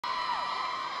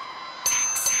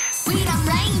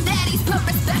rain. Daddies put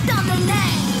respect on the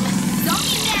name. Don't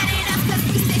be mad at us 'cause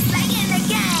we stay slaying the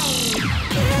game.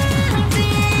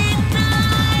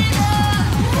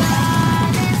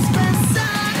 God is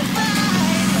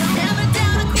personified. Never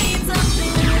doubt a queen's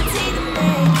ability to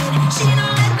make it. She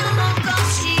don't let no one go.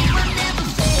 She will never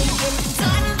fake it.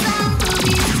 Diamonds on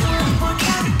boobies, 24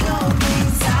 karat gold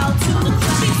rings out to the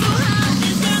clouds. She's so hot,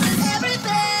 this girl is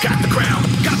everything. Got the crown,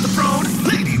 got the throne.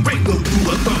 Lady Ray will do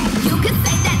a thumb. You can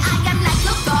say that I am like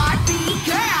a Barbie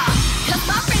girl, 'cause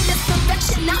my brain is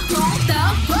perfection, I'll rule the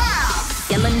world.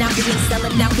 Yelling out, we ain't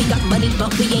selling out. We got money,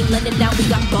 but we ain't lending out. We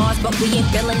got bars, but we ain't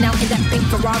filling out. In that pink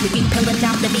Ferrari, we pillin'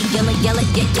 out. Let me yellin', yeah,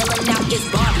 yellin' out. It's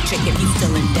Barbie trick if you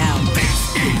still in doubt. This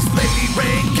is Lady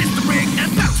Ray. Kiss the ring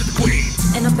and bow to the queen.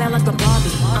 And I'm bad like a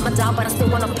Barbie. I'm a doll, but I still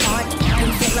wanna party.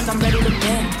 You feel like I'm ready to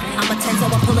win. I'm a 10, so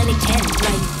I pull any 10.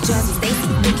 Like Jazzy, Stacy,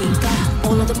 Nikki.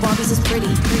 All of the Barbies is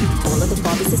pretty. All of the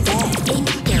Barbies is bad.